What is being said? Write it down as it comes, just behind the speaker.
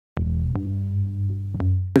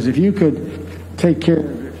Because if you could take care,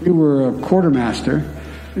 if you were a quartermaster,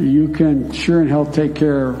 you can sure and hell take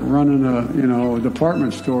care of running a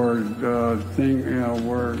department store thing,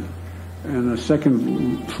 where in the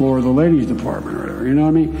second floor of the ladies department or whatever. You know what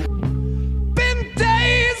I mean? Been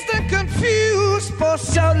dazed and confused for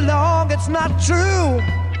so long, it's not true.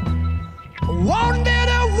 Wanted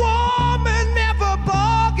a woman, never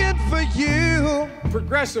bargained for you.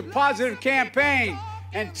 Progressive positive campaign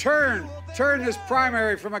and turn this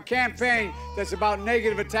primary from a campaign that's about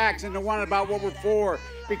negative attacks into one about what we're for,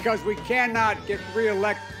 because we cannot get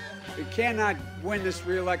reelected. We cannot win this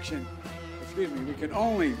reelection. We can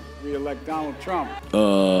only reelect Donald Trump.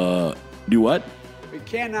 Do what? We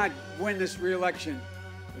cannot win this reelection.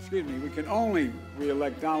 We can only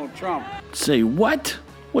reelect Donald Trump. Say what?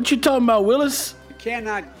 What you talking about, Willis? We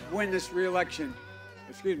cannot win this reelection.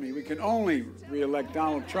 We can only reelect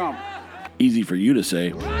Donald Trump. Easy for you to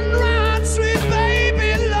say. Run, sweet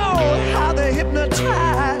baby, Lord, how they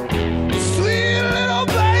hypnotize. Sweet little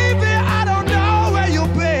baby, I don't know where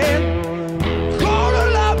you've been.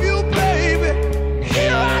 Gonna love you, baby.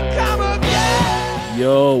 Here I come again.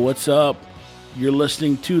 Yo, what's up? You're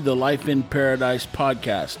listening to the Life in Paradise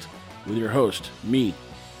podcast with your host, me,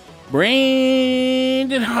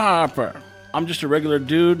 Brandon Harper. I'm just a regular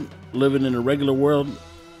dude living in a regular world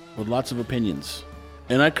with lots of opinions.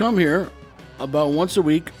 And I come here about once a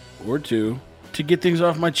week or two to get things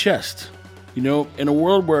off my chest. You know, in a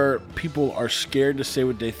world where people are scared to say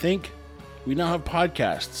what they think, we now have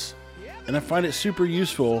podcasts. And I find it super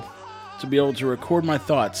useful to be able to record my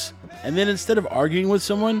thoughts. And then instead of arguing with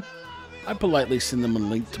someone, I politely send them a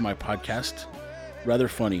link to my podcast. Rather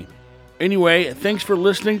funny. Anyway, thanks for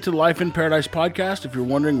listening to the Life in Paradise podcast. If you're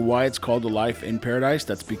wondering why it's called the Life in Paradise,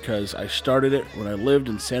 that's because I started it when I lived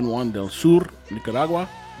in San Juan del Sur, Nicaragua.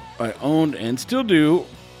 I owned and still do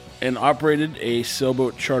and operated a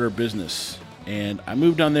sailboat charter business. And I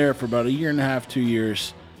moved down there for about a year and a half, 2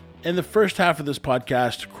 years. And the first half of this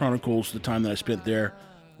podcast chronicles the time that I spent there.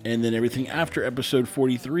 And then everything after episode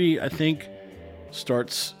 43, I think,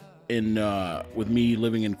 starts with me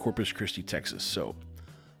living in Corpus Christi, Texas. So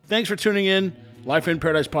thanks for tuning in. Life in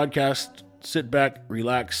Paradise podcast. Sit back,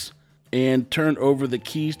 relax, and turn over the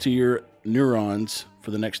keys to your neurons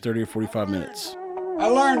for the next 30 or 45 minutes. I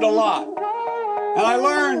learned a lot. And I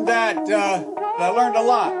learned that, I learned a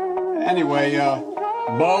lot. Anyway,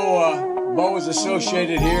 Bo is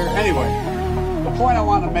associated here. Anyway, the point I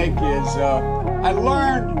want to make is, I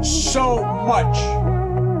learned so much.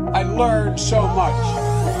 I learned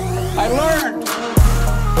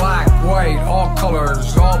black, white, all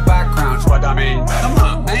colors, all backgrounds, but I mean, come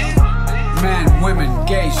on, man. Men, women,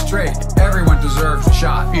 gay, straight, everyone deserves a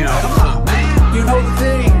shot, you know. Come on, man. You know the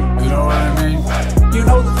thing, you know what I mean? You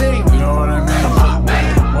know the thing, you know what I mean? Come on,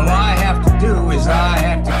 man. What I have to do is I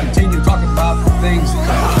have to continue talking about the things that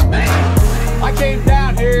come on, man. I came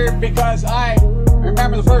down here because I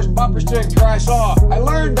remember the first bumper sticker I saw. I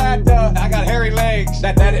learned that I got hairy legs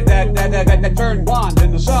that turned blonde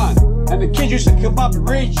in the sun. And the kids used to come up and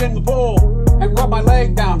reach in the pool and rub my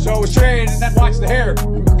leg down so it was straight, and then watch the hair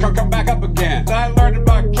come back up again. I learned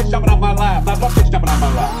about kids jumping on my lap. I love kids jumping on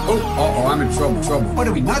my lap. Oh, I'm in trouble. What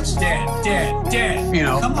are we, nuts? Dead. You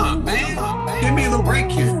know, come on, man. Give me a little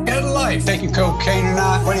break here. Get a life. Taking cocaine or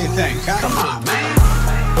not? What do you think? Huh? Come on,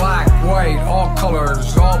 man. Black, white, all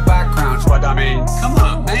colors, all backgrounds, but I mean, come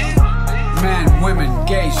on, man. Men, women,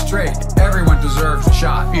 gay, straight, everyone deserves a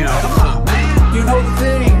shot, you know. Come on, man. You know the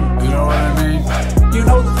thing, you know what I mean? You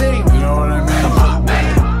know the thing, you know what I mean? Come on,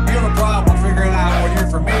 man. You have a problem figuring out whether you're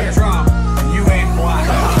for me or Trump, and you ain't black.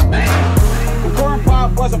 Come on, man. The Corn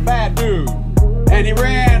Pop was a bad dude, and he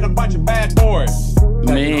ran a bunch of bad boys.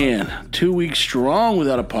 Man, 2 weeks strong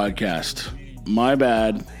without a podcast. My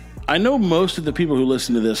bad. I know most of the people who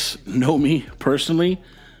listen to this know me personally,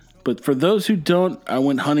 but for those who don't, I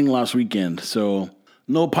went hunting last weekend, so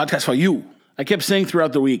no podcast for you. I kept saying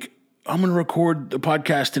throughout the week, I'm going to record the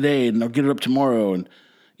podcast today and I'll get it up tomorrow. And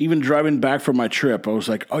even driving back from my trip, I was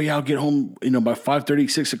like, oh yeah, I'll get home, by 5:30,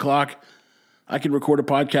 6 o'clock. I can record a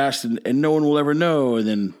podcast and no one will ever know. And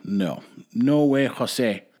then no way,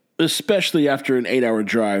 Jose. Especially after an 8-hour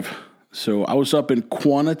drive. So I was up in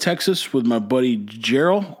Quanah, Texas with my buddy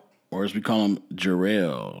Gerald, or as we call him,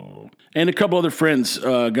 Jarrell. And a couple other friends,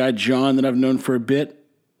 a guy John that I've known for a bit,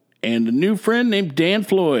 and a new friend named Dan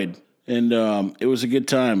Floyd. And it was a good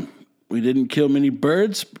time. We didn't kill many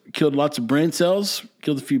birds, killed lots of brain cells,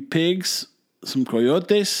 killed a few pigs, some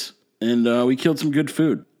coyotes, and we killed some good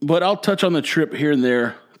food. But I'll touch on the trip here and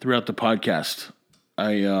there throughout the podcast.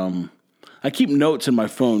 I keep notes in my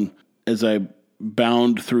phone as I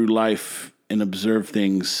bound through life and observe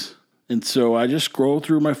things. And so I just scroll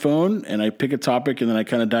through my phone and I pick a topic and then I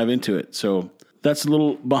kind of dive into it. So that's a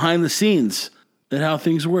little behind the scenes at how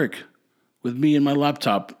things work with me and my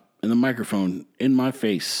laptop and the microphone in my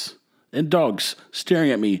face and dogs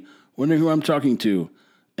staring at me, wondering who I'm talking to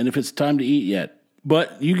and if it's time to eat yet.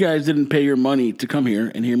 But you guys didn't pay your money to come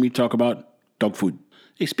here and hear me talk about dog food.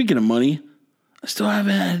 Hey, speaking of money, I still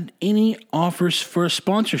haven't had any offers for a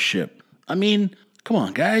sponsorship. I mean, come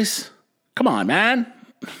on, guys. Come on, man,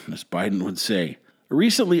 as Biden would say.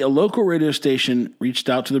 Recently, a local radio station reached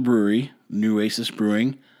out to the brewery, New Oasis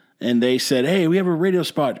Brewing, and they said, hey, we have a radio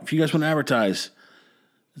spot if you guys want to advertise.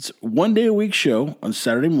 It's a one-day-a-week show on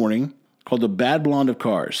Saturday morning called The Bad Blonde of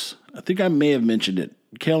Cars. I think I may have mentioned it.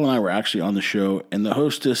 Kale and I were actually on the show, and the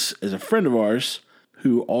hostess is a friend of ours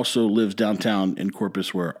who also lives downtown in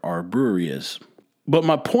Corpus where our brewery is. But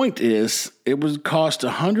my point is, it would cost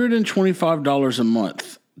 $125 a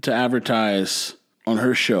month to advertise on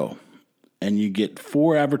her show, and you get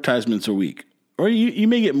 4 advertisements a week. Or you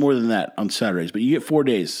may get more than that on Saturdays, but you get 4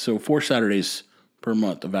 days, so 4 Saturdays per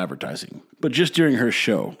month of advertising. But just during her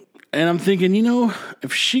show. And I'm thinking,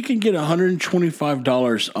 if she can get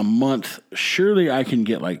 $125 a month, surely I can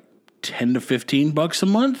get like $10 to $15 a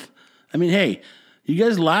month. I mean, hey, you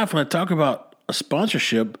guys laugh when I talk about a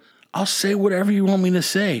sponsorship. I'll say whatever you want me to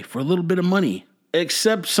say for a little bit of money,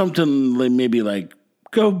 except something like maybe like,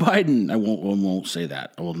 go Biden. I won't say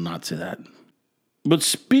that. I will not say that. But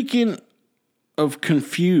speaking of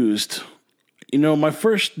confused, my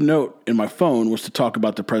first note in my phone was to talk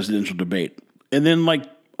about the presidential debate. And then like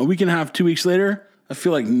a week and a half, 2 weeks later, I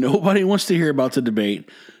feel like nobody wants to hear about the debate.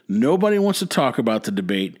 Nobody wants to talk about the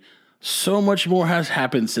debate. So much more has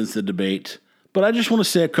happened since the debate. But I just want to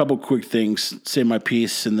say a couple quick things, say my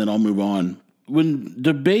piece, and then I'll move on. When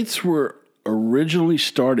debates were originally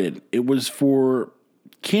started, it was for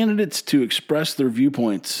candidates to express their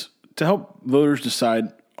viewpoints to help voters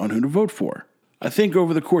decide on who to vote for. I think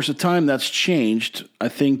over the course of time that's changed. I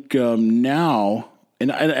think now, and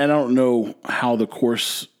I don't know how the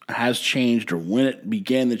course has changed or when it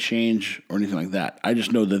began to change or anything like that. I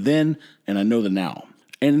just know the then and I know the now.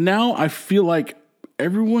 And now I feel like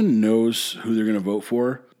everyone knows who they're going to vote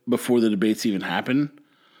for before the debates even happen.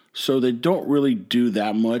 So they don't really do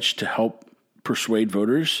that much to help persuade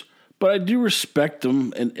voters. But I do respect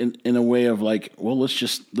them in a way of like, well,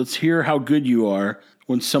 let's hear how good you are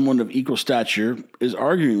when someone of equal stature is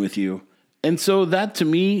arguing with you. And so that to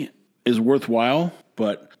me is worthwhile.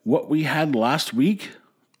 But what we had last week,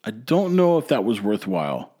 I don't know if that was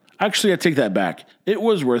worthwhile. Actually, I take that back. It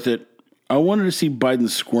was worth it. I wanted to see Biden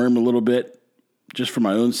squirm a little bit just for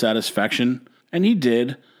my own satisfaction. And he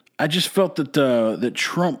did. I just felt that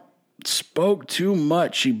Trump spoke too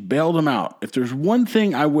much. He bailed him out. If there's one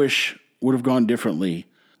thing I wish would have gone differently,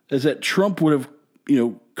 is that Trump would have,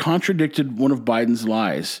 contradicted one of Biden's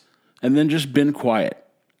lies and then just been quiet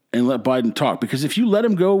and let Biden talk. Because if you let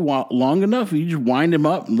him go long enough, you just wind him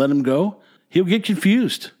up and let him go, he'll get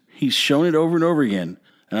confused. He's shown it over and over again.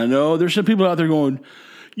 And I know there's some people out there going,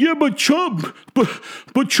 yeah, but Trump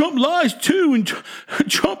lies too, and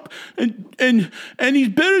Trump and he's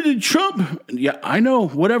better than Trump. Yeah, I know,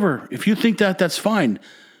 whatever. If you think that, that's fine.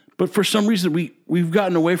 But for some reason, we've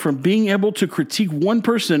gotten away from being able to critique one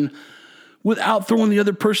person without throwing the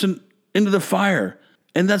other person into the fire.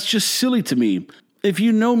 And that's just silly to me. If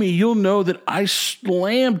you know me, you'll know that I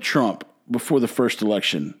slammed Trump before the first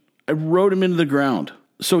election. I rode him into the ground.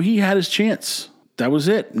 So he had his chance. That was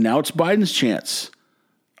it. Now it's Biden's chance.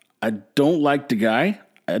 I don't like the guy.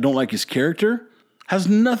 I don't like his character. Has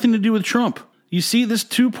nothing to do with Trump. You see, this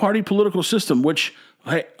two-party political system, which,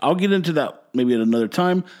 hey, I'll get into that maybe at another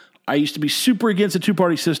time. I used to be super against the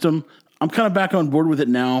two-party system. I'm kind of back on board with it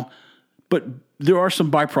now. But there are some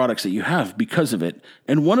byproducts that you have because of it.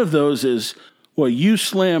 And one of those is, well, you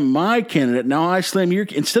slam my candidate, now I slam your.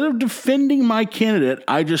 Instead of defending my candidate,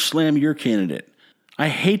 I just slam your candidate. I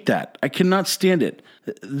hate that. I cannot stand it.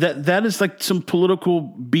 That is like some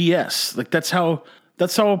political BS. Like that's how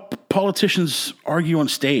politicians argue on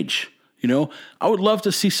stage. I would love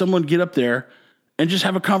to see someone get up there and just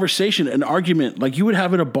have a conversation, an argument like you would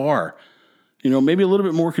have at a bar. Maybe a little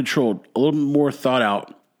bit more controlled, a little bit more thought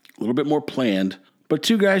out, a little bit more planned, but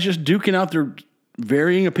two guys just duking out their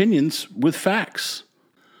varying opinions with facts.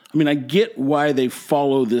 I mean, I get why they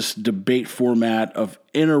follow this debate format of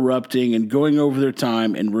interrupting and going over their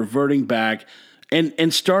time and reverting back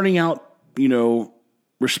and starting out,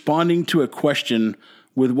 responding to a question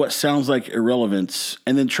with what sounds like irrelevance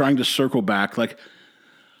and then trying to circle back. Like,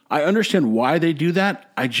 I understand why they do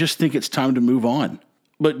that. I just think it's time to move on.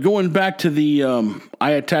 But going back to the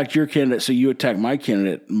I attacked your candidate, so you attack my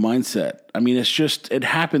candidate mindset. I mean, it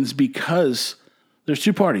happens because there's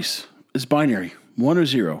two parties. It's binary, 1 or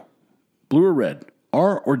 0, blue or red,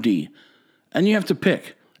 R or D. And you have to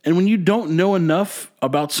pick. And when you don't know enough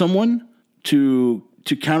about someone to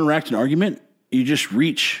counteract an argument, you just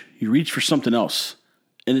reach for something else.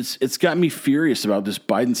 And it's got me furious about this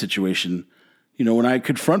Biden situation. You know, when I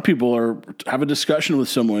confront people or have a discussion with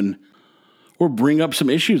someone or bring up some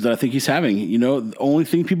issues that I think he's having, you know, the only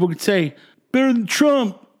thing people could say, better than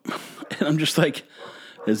Trump. And I'm just like,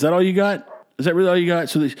 is that all you got? Is that really all you got?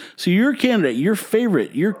 So your candidate, your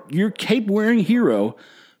favorite, your cape-wearing hero,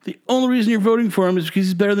 the only reason you're voting for him is because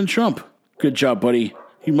he's better than Trump. Good job, buddy.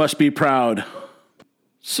 You must be proud.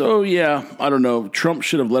 So, yeah, I don't know. Trump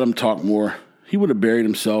should have let him talk more. He would have buried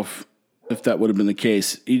himself if that would have been the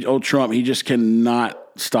case. Trump, he just cannot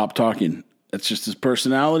stop talking. That's just his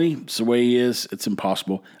personality. It's the way he is. It's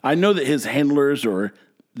impossible. I know that his handlers or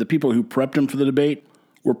the people who prepped him for the debate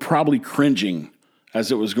were probably cringing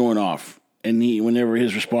as it was going off. And whenever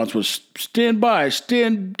his response was, stand by,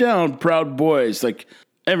 stand down, proud boys. Like,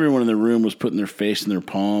 everyone in the room was putting their face in their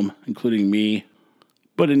palm, including me.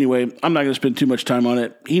 But anyway, I'm not going to spend too much time on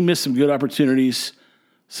it. He missed some good opportunities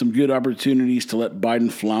to let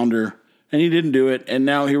Biden flounder. And he didn't do it. And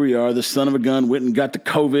now here we are. The son of a gun went and got the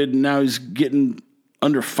COVID. And now he's getting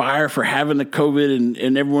under fire for having the COVID.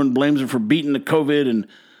 And everyone blames him for beating the COVID. And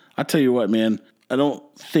I tell you what, man, I don't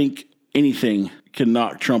think anything can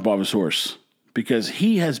knock Trump off his horse. Because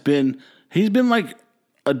he's been like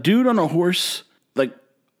a dude on a horse, like,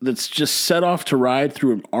 that's just set off to ride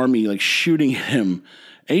through an army, like shooting at him.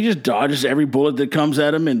 And he just dodges every bullet that comes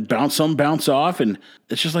at him and bounce off. And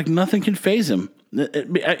it's just like nothing can faze him.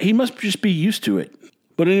 He must just be used to it.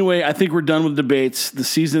 But anyway, I think we're done with debates. The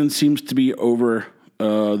season seems to be over.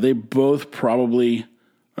 They both probably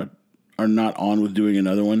are not on with doing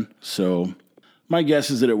another one. So my guess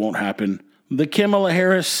is that it won't happen. The Kamala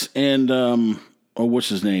Harris and, what's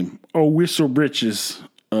his name? Whistle Britches.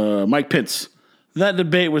 Mike Pence. That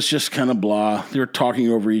debate was just kind of blah. They were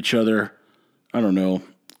talking over each other. I don't know.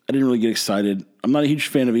 I didn't really get excited. I'm not a huge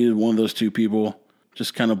fan of either one of those two people.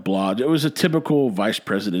 Just kind of blah. It was a typical vice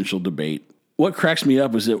presidential debate. What cracks me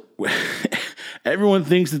up is that everyone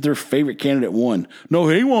thinks that their favorite candidate won. No,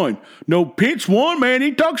 he won. No, Pence won, man.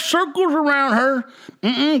 He talked circles around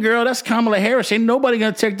her. Girl, that's Kamala Harris. Ain't nobody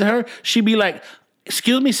going to take to her. She'd be like,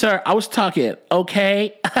 excuse me, sir. I was talking.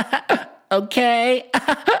 Okay. Okay.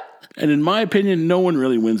 And in my opinion, no one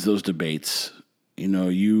really wins those debates. You know,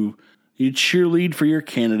 you cheerlead for your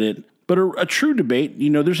candidate. But a true debate, you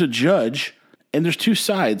know, there's a judge and there's two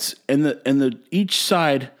sides. And each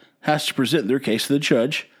side has to present their case to the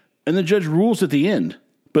judge. And the judge rules at the end.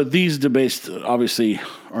 But these debates obviously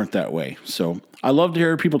aren't that way. So I love to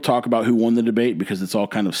hear people talk about who won the debate because it's all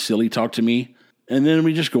kind of silly talk to me. And then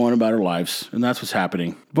we just go on about our lives. And that's what's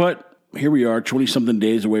happening. But here we are, 20-something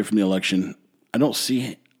days away from the election. I don't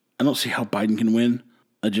see how Biden can win.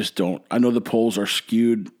 I just don't. I know the polls are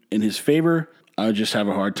skewed in his favor. I just have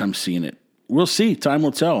a hard time seeing it. We'll see. Time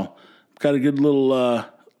will tell. Got a good little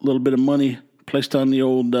bit of money placed on the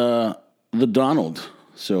old the Donald.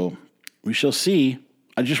 So we shall see.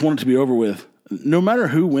 I just want it to be over with. No matter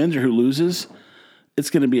who wins or who loses,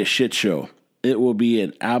 it's going to be a shit show. It will be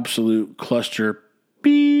an absolute cluster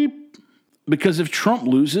beep. Because if Trump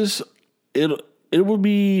loses, it will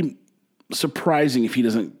be surprising if he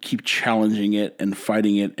doesn't keep challenging it and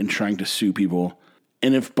fighting it and trying to sue people.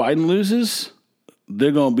 And if Biden loses,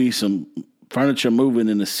 there's going to be some furniture moving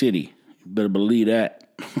in the city. You better believe that.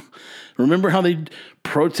 Remember how they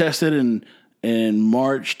protested and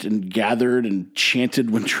marched and gathered and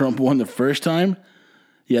chanted when Trump won the first time?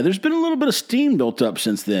 Yeah, there's been a little bit of steam built up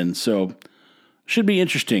since then, so should be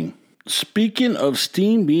interesting. Speaking of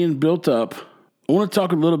steam being built up, I want to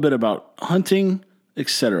talk a little bit about hunting,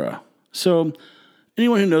 etc. So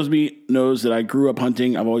anyone who knows me knows that I grew up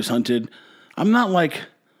hunting. I've always hunted. I'm not like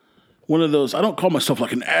one of those, I don't call myself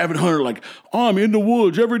like an avid hunter, like, oh, I'm in the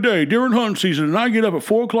woods every day during hunting season, and I get up at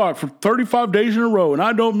 4 o'clock for 35 days in a row, and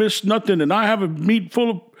I don't miss nothing, and I have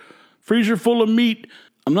a freezer full of meat.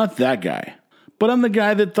 I'm not that guy. But I'm the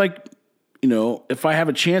guy that, like, you know, if I have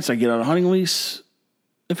a chance, I get on a hunting lease.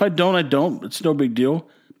 If I don't, I don't. It's no big deal.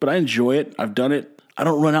 But I enjoy it. I've done it. I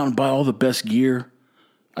don't run out and buy all the best gear.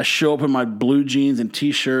 I show up in my blue jeans and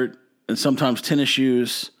T-shirt and sometimes tennis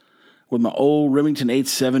shoes with my old Remington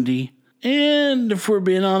 870. And if we're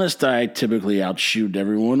being honest, I typically outshoot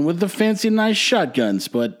everyone with the fancy, nice shotguns.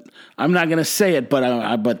 But I'm not going to say it,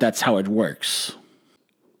 but that's how it works.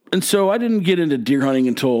 And so I didn't get into deer hunting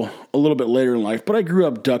until a little bit later in life. But I grew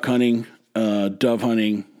up duck hunting. dove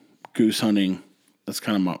hunting, goose hunting. That's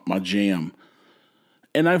kind of my jam.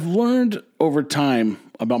 And I've learned over time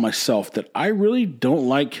about myself that I really don't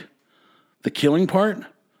like the killing part.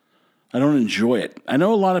 I don't enjoy it. I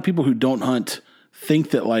know a lot of people who don't hunt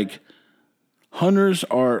think that like hunters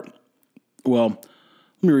are, well,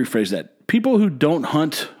 let me rephrase that. People who don't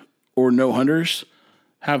hunt or know hunters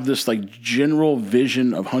have this like general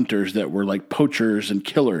vision of hunters that we're like poachers and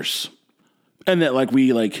killers. And that like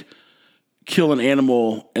we like kill an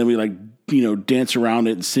animal and we like, dance around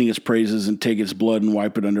it and sing its praises and take its blood and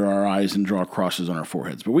wipe it under our eyes and draw crosses on our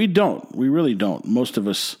foreheads. But we don't. We really don't. Most of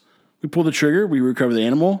us, we pull the trigger, we recover the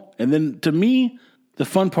animal. And then to me, the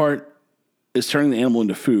fun part is turning the animal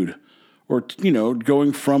into food or,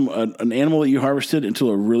 going from an animal that you harvested into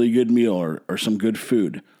a really good meal or some good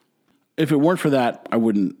food. If it weren't for that, I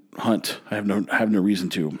wouldn't hunt. I have no reason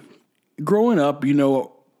to. Growing up,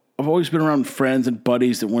 I've always been around friends and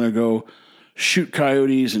buddies that want to go shoot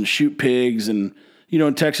coyotes and shoot pigs. And,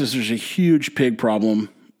 in Texas, there's a huge pig problem.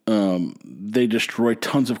 They destroy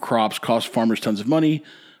tons of crops, cost farmers tons of money.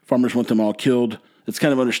 Farmers want them all killed. It's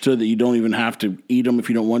kind of understood that you don't even have to eat them if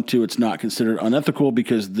you don't want to. It's not considered unethical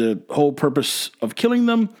because the whole purpose of killing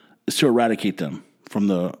them is to eradicate them from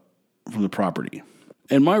the property.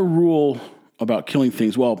 And my rule about killing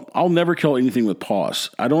things, well, I'll never kill anything with paws.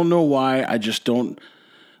 I don't know why. I just don't.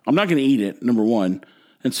 I'm not going to eat it, number one.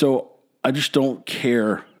 And so I just don't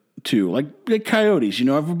care to. Like coyotes, I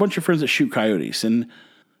have a bunch of friends that shoot coyotes, and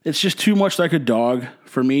it's just too much like a dog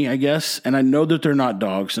for me, I guess. And I know that they're not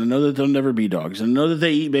dogs, and I know that they'll never be dogs, and I know that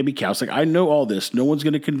they eat baby cows. Like, I know all this. No one's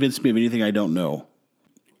going to convince me of anything I don't know.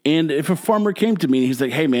 And if a farmer came to me and he's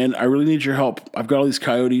like, hey, man, I really need your help. I've got all these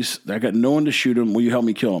coyotes. I got no one to shoot them. Will you help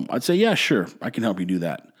me kill them? I'd say, yeah, sure. I can help you do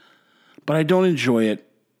that. But I don't enjoy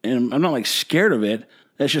it, and I'm not, like, scared of it.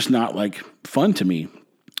 That's just not, like, fun to me.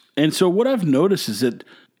 And so what I've noticed is that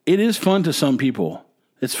it is fun to some people.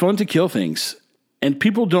 It's fun to kill things. And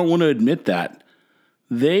people don't want to admit that.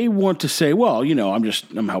 They want to say, well,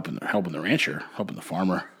 I'm helping the rancher, helping the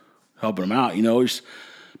farmer, helping them out. These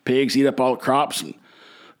pigs eat up all the crops and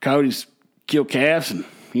coyotes kill calves and,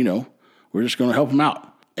 we're just going to help them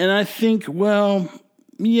out. And I think, well,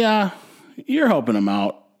 yeah, you're helping them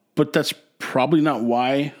out, but that's probably not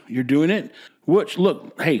why you're doing it. Which,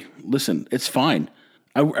 look, hey, listen, it's fine.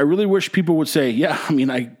 I really wish people would say, yeah,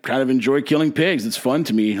 I kind of enjoy killing pigs. It's fun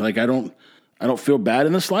to me. Like, I don't feel bad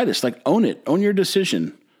in the slightest. Like, own it. Own your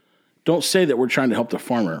decision. Don't say that we're trying to help the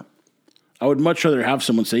farmer. I would much rather have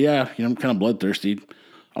someone say, yeah, I'm kind of bloodthirsty.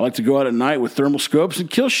 I like to go out at night with thermal scopes and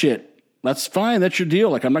kill shit. That's fine. That's your deal.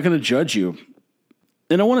 Like, I'm not going to judge you.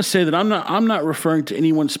 And I want to say that I'm not referring to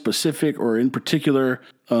anyone specific or in particular,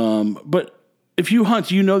 but if you hunt,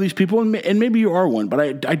 these people, and maybe you are one,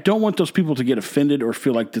 but I don't want those people to get offended or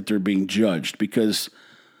feel like that they're being judged because,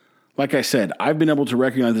 like I said, I've been able to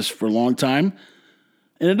recognize this for a long time,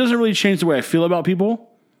 and it doesn't really change the way I feel about people.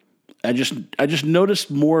 I just noticed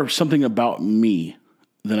more something about me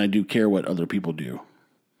than I do care what other people do.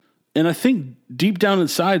 And I think deep down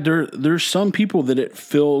inside, there's some people that it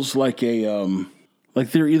feels like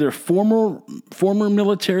like they're either former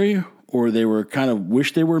military or they were kind of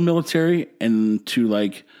wish they were military, and to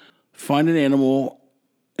like find an animal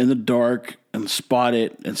in the dark and spot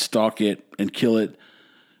it and stalk it and kill it.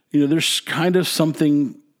 There's kind of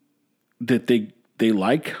something that they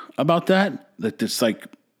like about that it's like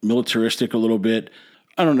militaristic a little bit.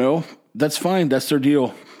 I don't know. That's fine. That's their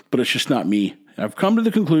deal, but it's just not me. I've come to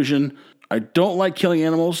the conclusion I don't like killing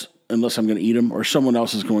animals unless I'm going to eat them or someone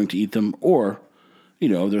else is going to eat them, or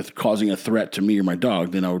they're causing a threat to me or my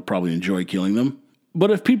dog, then I would probably enjoy killing them. But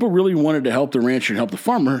if people really wanted to help the rancher and help the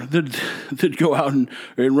farmer, they'd go out and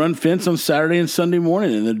run fence on Saturday and Sunday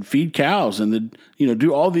morning, and they'd feed cows, and they'd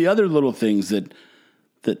do all the other little things that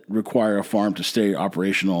require a farm to stay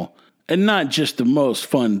operational, and not just the most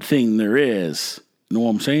fun thing there is. Know what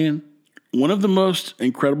I'm saying? One of the most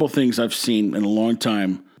incredible things I've seen in a long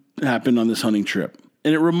time happened on this hunting trip,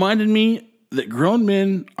 and it reminded me that grown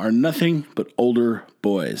men are nothing but older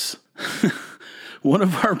boys. One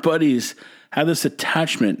of our buddies had this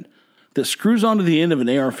attachment that screws onto the end of an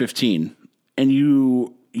AR-15, and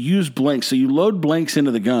you use blanks. So you load blanks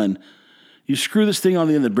into the gun. You screw this thing on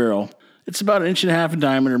the end of the barrel. It's about 1.5 inches in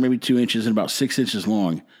diameter, maybe 2 inches, and about 6 inches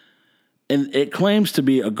long. And it claims to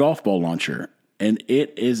be a golf ball launcher, and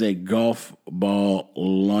it is a golf ball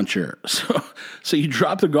launcher. So you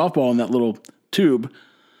drop the golf ball in that little tube,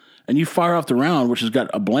 and you fire off the round, which has got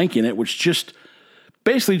a blank in it, which just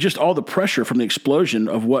basically just all the pressure from the explosion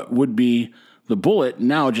of what would be the bullet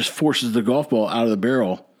now just forces the golf ball out of the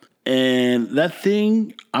barrel. And that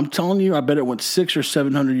thing, I'm telling you, I bet it went 600 or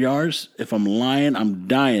 700 yards. If I'm lying, I'm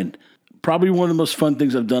dying. Probably one of the most fun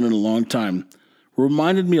things I've done in a long time.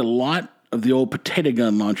 Reminded me a lot of the old potato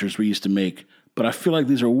gun launchers we used to make, but I feel like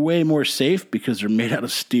these are way more safe because they're made out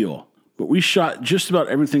of steel. But we shot just about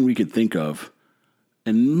everything we could think of.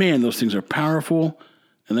 And man, those things are powerful.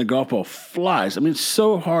 And the golf ball flies. I mean, it's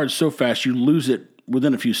so hard, so fast, you lose it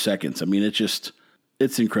within a few seconds. I mean,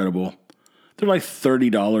 it's incredible. They're like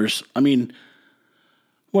 $30. I mean,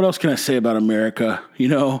 what else can I say about America? You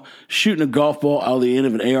know, shooting a golf ball out of the end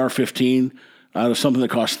of an AR-15 out of something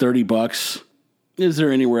that costs $30. Is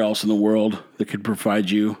there anywhere else in the world that could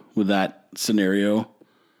provide you with that scenario?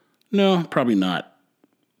 No, probably not.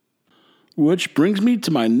 Which brings me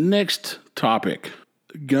to my next topic,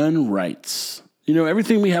 gun rights. You know,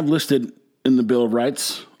 everything we have listed in the Bill of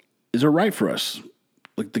Rights is a right for us.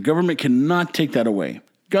 Like, the government cannot take that away.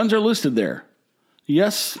 Guns are listed there.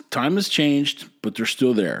 Yes, time has changed, but they're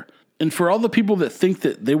still there. And for all the people that think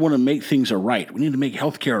that they want to make things a right, we need to make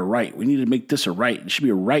healthcare a right. We need to make this a right. It should be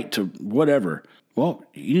a right to whatever. Well,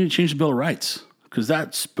 you need to change the Bill of Rights because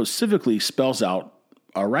that specifically spells out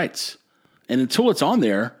our rights. And until it's on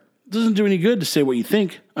there, it doesn't do any good to say what you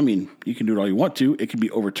think. I mean, you can do it all you want to. It can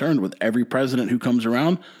be overturned with every president who comes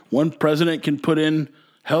around. One president can put in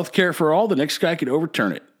healthcare for all. The next guy can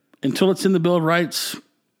overturn it. Until it's in the Bill of Rights,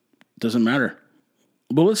 it doesn't matter.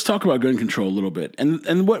 But let's talk about gun control a little bit.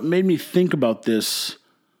 And what made me think about this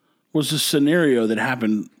was a scenario that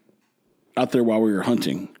happened out there while we were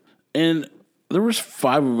hunting. And there was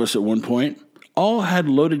 5 of us at one point. All had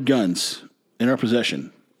loaded guns in our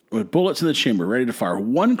possession with bullets in the chamber, ready to fire.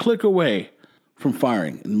 One click away from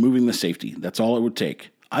firing and moving the safety. That's all it would take.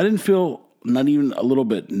 I didn't feel not even a little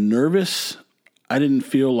bit nervous. I didn't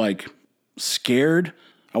feel like scared.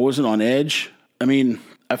 I wasn't on edge. I mean,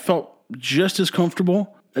 I felt just as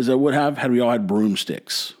comfortable as I would have had we all had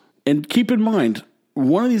broomsticks. And keep in mind,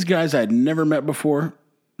 one of these guys I had never met before.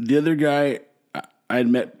 The other guy I had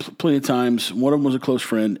met plenty of times. One of them was a close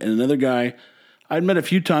friend. And another guy I'd met a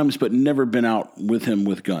few times but never been out with him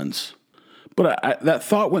with guns. But that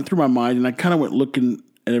thought went through my mind, and I kind of went looking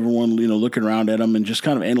at everyone, you know, looking around at them and just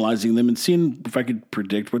kind of analyzing them and seeing if I could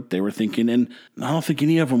predict what they were thinking. And I don't think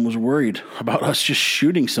any of them was worried about us just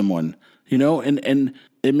shooting someone, you know, and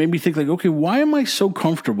it made me think like, okay, why am I so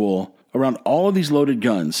comfortable around all of these loaded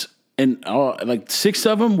guns? And like 6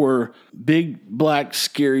 of them were big, black,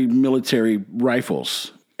 scary military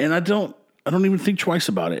rifles. And I don't even think twice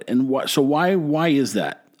about it. And why is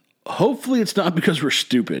that? Hopefully it's not because we're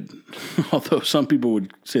stupid, although some people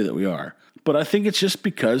would say that we are. But I think it's just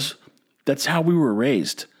because that's how we were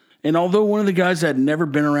raised. And although one of the guys I had never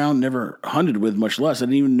been around, never hunted with, much less, I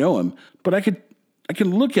didn't even know him, but I can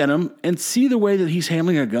look at him and see the way that he's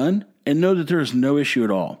handling a gun and know that there is no issue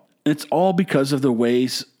at all. And it's all because of the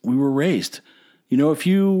ways we were raised. You know, if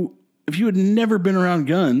you had never been around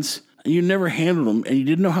guns and you never handled them and you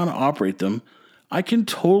didn't know how to operate them, I can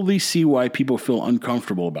totally see why people feel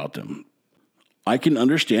uncomfortable about them. I can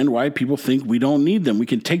understand why people think we don't need them. We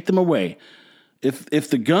can take them away. If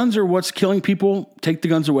the guns are what's killing people, take the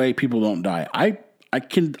guns away, people don't die. I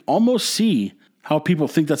can almost see how people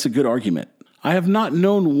think that's a good argument. I have not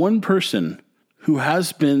known one person who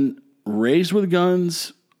has been raised with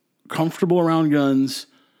guns, comfortable around guns,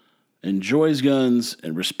 enjoys guns,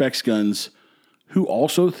 and respects guns, who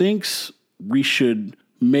also thinks we should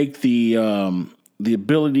make the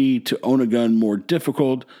ability to own a gun more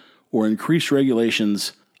difficult or increase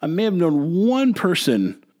regulations. I may have known one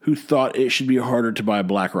person who thought it should be harder to buy a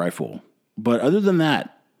black rifle. But other than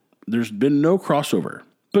that, there's been no crossover.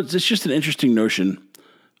 But it's just an interesting notion.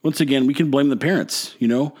 Once again, we can blame the parents, you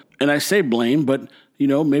know? And I say blame, but, you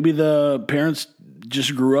know, maybe the parents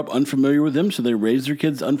just grew up unfamiliar with them, so they raised their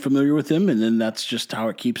kids unfamiliar with them, and then that's just how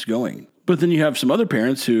it keeps going. But then you have some other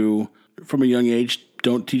parents who, from a young age,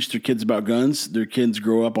 don't teach their kids about guns. Their kids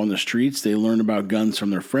grow up on the streets. They learn about guns from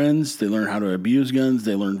their friends. They learn how to abuse guns.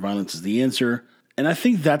 They learn violence is the answer. And I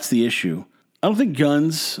think that's the issue. I don't think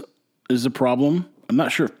guns is the problem. I'm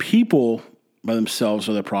not sure if people by themselves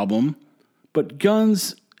are the problem, but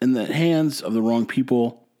guns in the hands of the wrong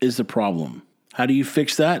people is the problem. How do you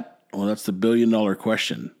fix that? Well, that's the billion-dollar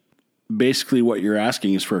question. Basically, what you're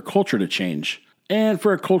asking is for a culture to change. And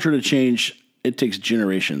for a culture to change, it takes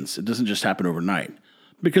generations. It doesn't just happen overnight.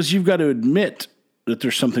 Because you've got to admit that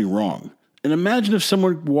there's something wrong. And imagine if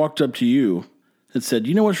someone walked up to you and said,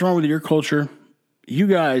 you know what's wrong with your culture? You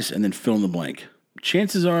guys, and then fill in the blank.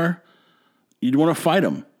 Chances are you'd want to fight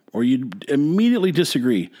them, or you'd immediately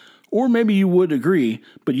disagree. Or maybe you would agree,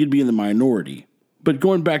 but you'd be in the minority. But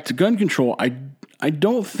going back to gun control, I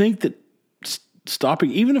don't think that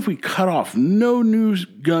stopping, even if we cut off no new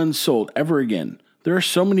guns sold ever again, there are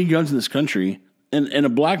so many guns in this country, and a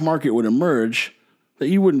black market would emerge that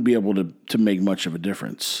you wouldn't be able to make much of a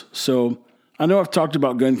difference. So I know I've talked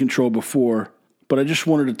about gun control before, but I just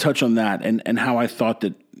wanted to touch on that and how I thought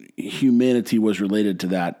that humanity was related to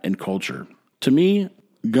that and culture. To me,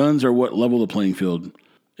 guns are what level the playing field.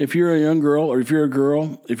 If you're a young girl, or if you're a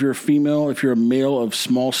girl, if you're a female, if you're a male of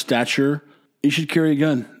small stature, you should carry a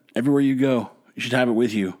gun everywhere you go. You should have it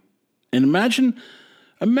with you. And imagine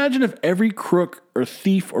if every crook or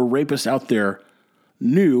thief or rapist out there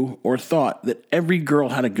knew or thought that every girl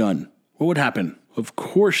had a gun. What would happen? Of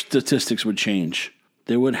course, statistics would change.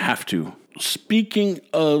 They would have to. Speaking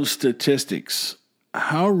of statistics,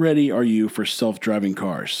 how ready are you for self-driving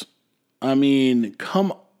cars? I mean,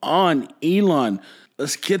 come on, Elon.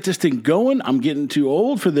 Let's get this thing going. I'm getting too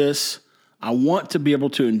old for this. I want to be able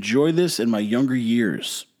to enjoy this in my younger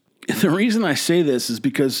years. The reason I say this is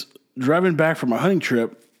because driving back from a hunting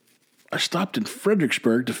trip, I stopped in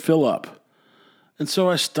Fredericksburg to fill up. And so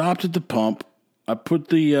I stopped at the pump. I put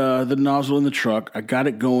the nozzle in the truck. I got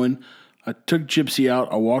it going. I took Gypsy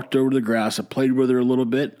out. I walked over to the grass. I played with her a little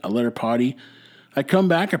bit. I let her potty. I come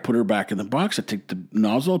back. I put her back in the box. I take the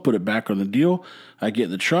nozzle. I put it back on the deal. I get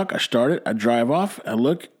in the truck. I start it. I drive off. I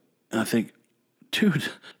look, and I think, dude,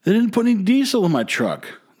 they didn't put any diesel in my truck.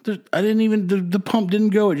 The pump didn't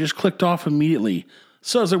go. It just clicked off immediately.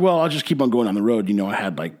 So I was like, well, I'll just keep on going on the road. You know, I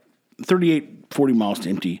had like 38, 40 miles to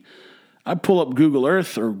empty. I pull up Google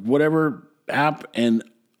Earth or whatever app, and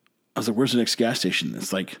I was like, where's the next gas station?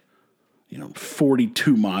 It's like,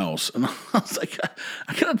 42 miles. And I was like,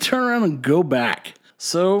 I got to turn around and go back.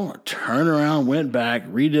 So I turned around, went back,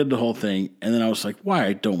 redid the whole thing. And then I was like,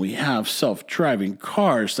 why don't we have self-driving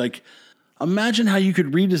cars? Like, imagine how you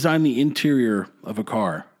could redesign the interior of a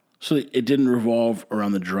car so that it didn't revolve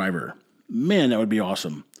around the driver. Man, that would be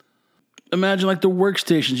awesome. Imagine like the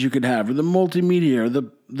workstations you could have, or the multimedia, or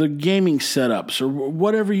the gaming setups, or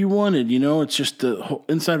whatever you wanted. It's just the whole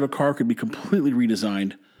inside of a car could be completely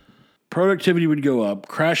redesigned. Productivity would go up,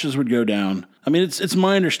 crashes would go down. I mean, it's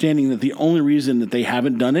my understanding that the only reason that they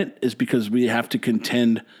haven't done it is because we have to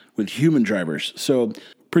contend with human drivers. So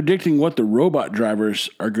predicting what the robot drivers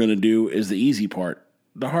are going to do is the easy part.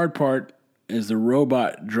 The hard part is the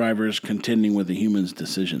robot drivers contending with the humans'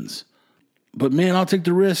 decisions. But man, I'll take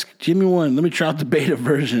the risk. Give me one. Let me try out the beta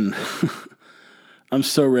version. I'm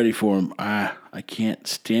so ready for them. I can't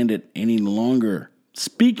stand it any longer.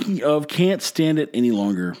 Speaking of can't stand it any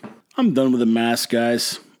longer, I'm done with the mask,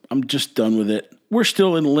 guys. I'm just done with it. We're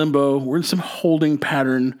still in limbo. We're in some holding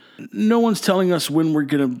pattern. No one's telling us when we're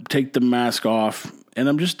going to take the mask off. And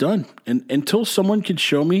I'm just done. And until someone can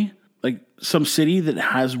show me, like some city that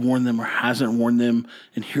has worn them or hasn't worn them,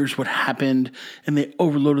 and here's what happened, and they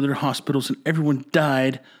overloaded their hospitals and everyone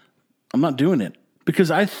died, I'm not doing it. Because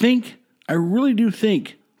I really do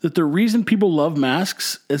think that the reason people love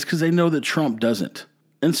masks is because they know that Trump doesn't.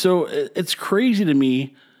 And so it's crazy to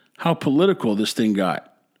me how political this thing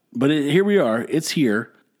got. But here we are. It's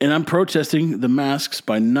here. And I'm protesting the masks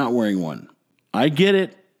by not wearing one. I get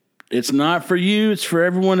it. It's not for you. It's for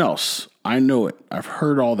everyone else. I know it. I've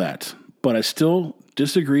heard all that. But I still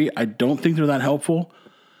disagree. I don't think they're that helpful.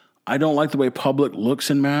 I don't like the way public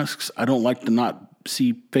looks in masks. I don't like to not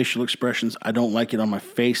see facial expressions. I don't like it on my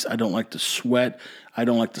face. I don't like the sweat. I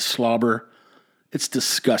don't like the slobber. It's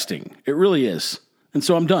disgusting. It really is. And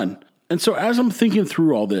so I'm done. And so as I'm thinking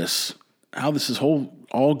through all this, how this has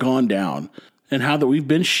all gone down, and how that we've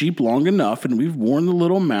been sheep long enough and we've worn the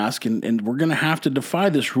little mask, and we're going to have to defy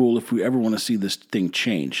this rule if we ever want to see this thing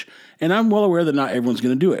change. And I'm well aware that not everyone's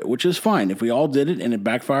going to do it, which is fine. If we all did it and it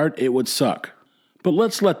backfired, it would suck. But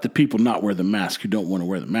let's let the people not wear the mask who don't want to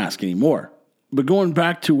wear the mask anymore. But going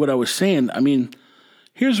back to what I was saying, I mean,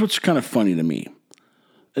 here's what's kind of funny to me,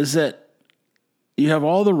 is that you have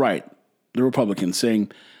all the right, the Republicans,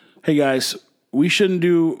 saying, hey guys, we shouldn't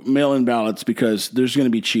do mail-in ballots because there's going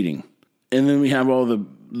to be cheating. And then we have all the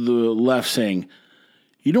left saying,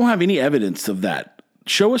 you don't have any evidence of that.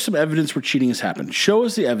 Show us some evidence where cheating has happened. Show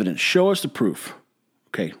us the evidence. Show us the proof.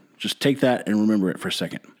 Okay, just take that and remember it for a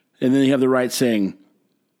second. And then you have the right saying,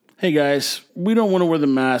 hey guys, we don't want to wear the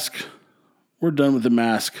mask. We're done with the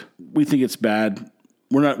mask. We think it's bad.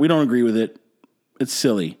 We don't agree with it. It's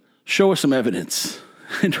silly. Show us some evidence.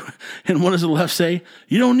 And what does the left say?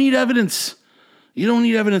 You don't need evidence. You don't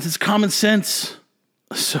need evidence. It's common sense.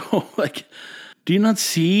 So, do you not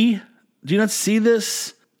see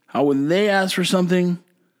this? How when they ask for something,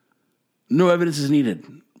 no evidence is needed.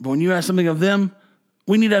 But when you ask something of them,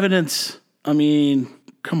 we need evidence. I mean,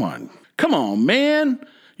 come on, man.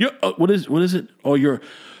 What is it? Oh,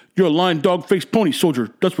 You're a lying dog-faced pony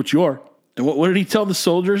soldier. That's what you are. And what did he tell the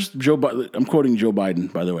soldiers? I'm quoting Joe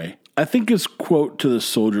Biden, by the way. I think his quote to the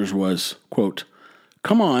soldiers was, quote,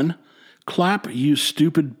 "Come on, clap, you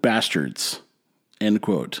stupid bastards," end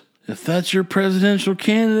quote. If that's your presidential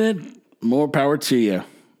candidate, more power to you.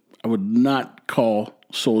 I would not call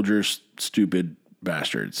soldiers stupid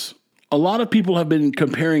bastards. A lot of people have been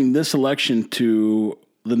comparing this election to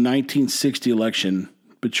the 1960 election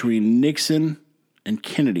between Nixon and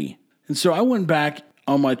Kennedy. And so I went back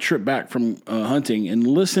on my trip back from hunting and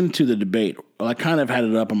listened to the debate. Well, I kind of had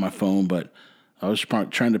it up on my phone, but I was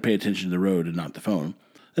trying to pay attention to the road and not the phone.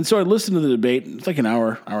 And so I listened to the debate. It's like an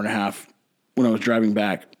hour and a half when I was driving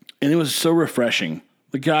back. And it was so refreshing.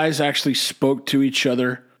 The guys actually spoke to each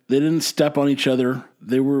other. They didn't step on each other.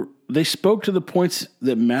 They spoke to the points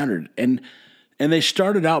that mattered. And they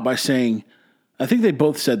started out by saying, I think they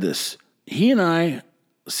both said this, he and I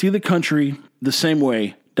see the country the same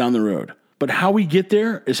way down the road. But how we get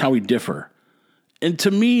there is how we differ. And to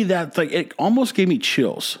me, that it almost gave me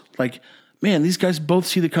chills. Like, man, these guys both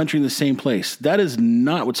see the country in the same place. That is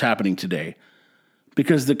not what's happening today.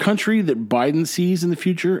 Because the country that Biden sees in the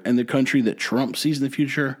future and the country that Trump sees in the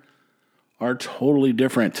future are totally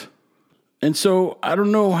different. And so I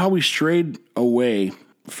don't know how we strayed away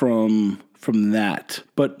from that.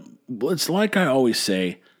 But it's like I always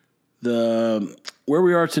say, where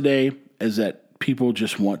we are today is that people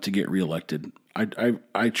just want to get reelected.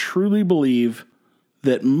 I truly believe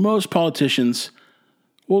that most politicians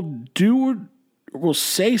will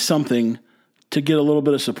say something to get a little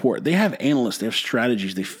bit of support. They have analysts, they have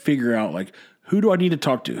strategies, they figure out who do I need to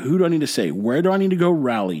talk to? Who do I need to say? Where do I need to go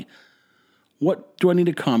rally? What do I need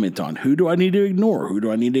to comment on? Who do I need to ignore? Who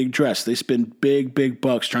do I need to address? They spend big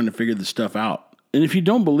bucks trying to figure this stuff out. And if you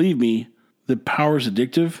don't believe me, the power is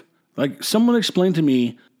addictive. Someone explained to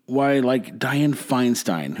me why Dianne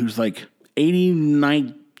Feinstein, who's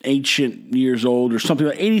 89 ancient years old or something,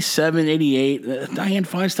 87, 88, Dianne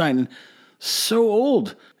Feinstein, so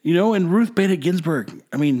old. And Ruth Bader Ginsburg,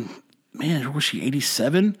 I mean, man, was she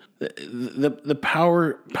 87? The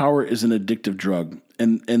power is an addictive drug.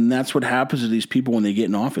 And that's what happens to these people when they get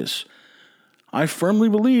in office. I firmly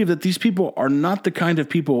believe that these people are not the kind of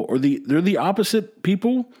people, they're the opposite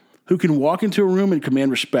people who can walk into a room and command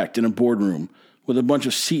respect in a boardroom with a bunch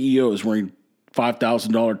of CEOs wearing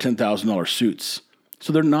 $5,000, $10,000 suits.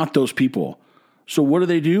 So they're not those people. So what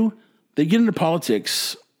do? They get into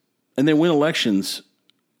politics and they win elections.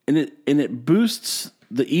 And it boosts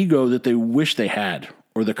the ego that they wish they had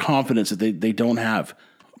or the confidence that they don't have.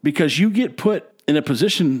 Because you get put in a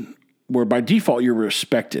position where by default you're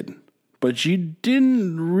respected, but you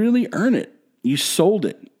didn't really earn it. You sold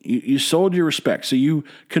it. You sold your respect. So you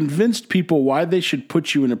convinced people why they should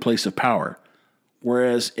put you in a place of power.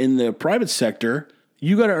 Whereas in the private sector,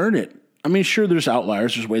 you got to earn it. I mean, sure, there's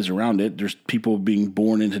outliers. There's ways around it. There's people being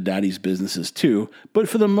born into daddy's businesses too. But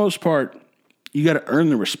for the most part, you got to earn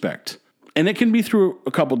the respect. And it can be through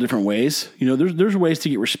a couple different ways. There's ways to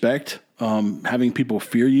get respect. Having people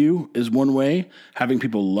fear you is one way. Having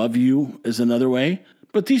people love you is another way.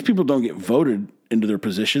 But these people don't get voted into their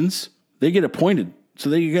positions. They get appointed. So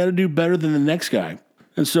they got to do better than the next guy.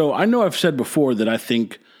 And so I know I've said before that I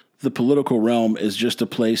think the political realm is just a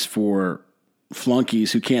place for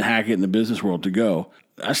flunkies who can't hack it in the business world to go.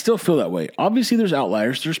 I still feel that way. Obviously, there's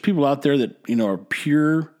outliers. There's people out there that, are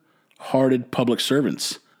pure-hearted public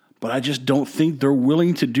servants. But I just don't think they're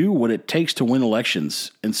willing to do what it takes to win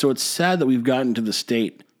elections. And so it's sad that we've gotten to the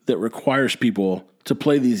state that requires people to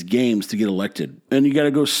play these games to get elected. And you got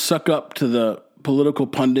to go suck up to the political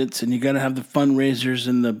pundits, and you got to have the fundraisers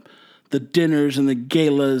and the dinners and the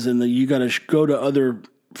galas, and you got to go to other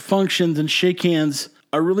functions and shake hands.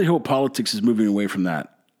 I really hope politics is moving away from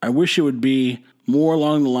that. I wish it would be more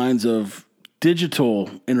along the lines of digital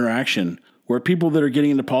interaction, where people that are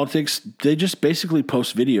getting into politics, they just basically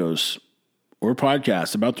post videos or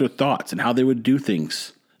podcasts about their thoughts and how they would do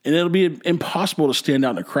things. And it'll be impossible to stand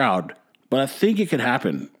out in a crowd, but I think it could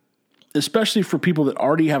happen, especially for people that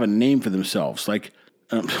already have a name for themselves.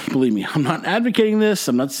 Believe me, I'm not advocating this.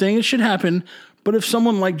 I'm not saying it should happen, but if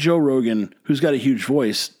someone like Joe Rogan, who's got a huge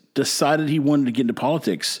voice, decided he wanted to get into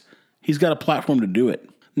politics, he's got a platform to do it.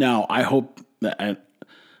 Now, I hope that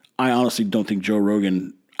I honestly don't think Joe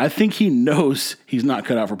Rogan, I think he knows he's not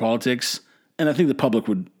cut out for politics, and I think the public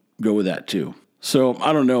would go with that too. So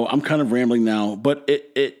I don't know. I'm kind of rambling now, but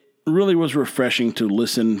it really was refreshing to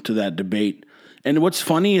listen to that debate. And what's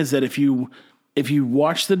funny is that if you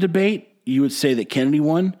watch the debate, you would say that Kennedy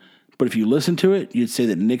won, but if you listen to it, you'd say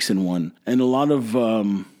that Nixon won. And a lot of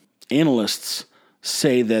analysts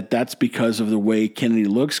say that that's because of the way Kennedy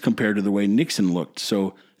looks compared to the way Nixon looked.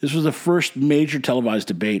 So this was the first major televised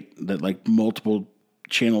debate that like multiple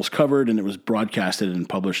channels covered, and it was broadcasted and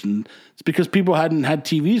published. And it's because people hadn't had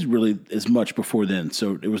TVs really as much before then.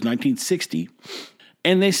 So it was 1960.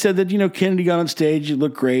 And they said that, Kennedy got on stage, he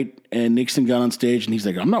looked great, and Nixon got on stage, and he's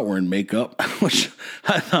like, I'm not wearing makeup, which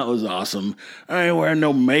I thought was awesome. I ain't wearing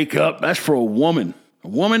no makeup. That's for a woman. A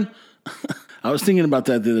woman? I was thinking about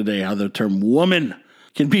that the other day, how the term woman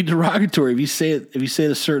can be derogatory if you say it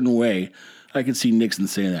a certain way. I could see Nixon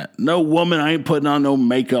saying that. No woman, I ain't putting on no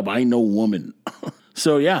makeup. I ain't no woman.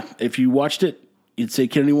 So, yeah, if you watched it, you'd say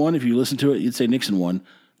Kennedy won. If you listened to it, you'd say Nixon won.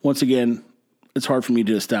 Once again, it's hard for me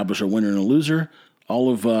to establish a winner and a loser. All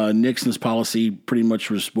of Nixon's policy pretty much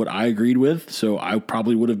was what I agreed with, so I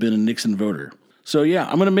probably would have been a Nixon voter. So, yeah,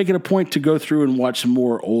 I'm going to make it a point to go through and watch some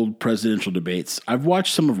more old presidential debates. I've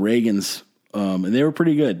watched some of Reagan's, and they were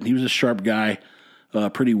pretty good. He was a sharp guy,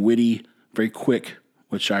 pretty witty, very quick,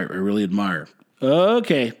 which I really admire.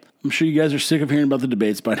 Okay, I'm sure you guys are sick of hearing about the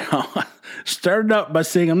debates by now. Started out by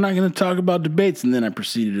saying I'm not going to talk about debates, and then I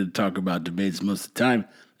proceeded to talk about debates most of the time.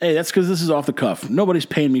 Hey, that's because this is off the cuff. Nobody's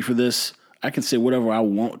paying me for this. I can say whatever I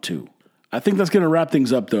want to. I think that's going to wrap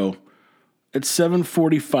things up, though. It's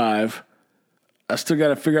 7:45. I still got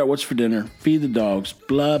to figure out what's for dinner, feed the dogs,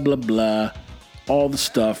 blah, blah, blah, all the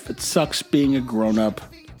stuff. It sucks being a grown-up.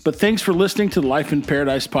 But thanks for listening to the Life in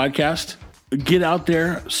Paradise podcast. Get out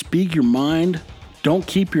there, speak your mind. Don't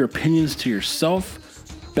keep your opinions to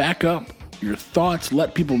yourself. Back up your thoughts.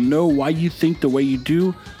 Let people know why you think the way you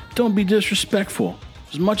do. Don't be disrespectful.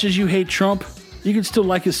 As much as you hate Trump, you can still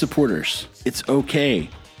like his supporters. It's okay.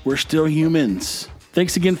 We're still humans.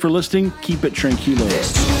 Thanks again for listening. Keep it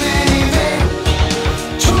tranquilo.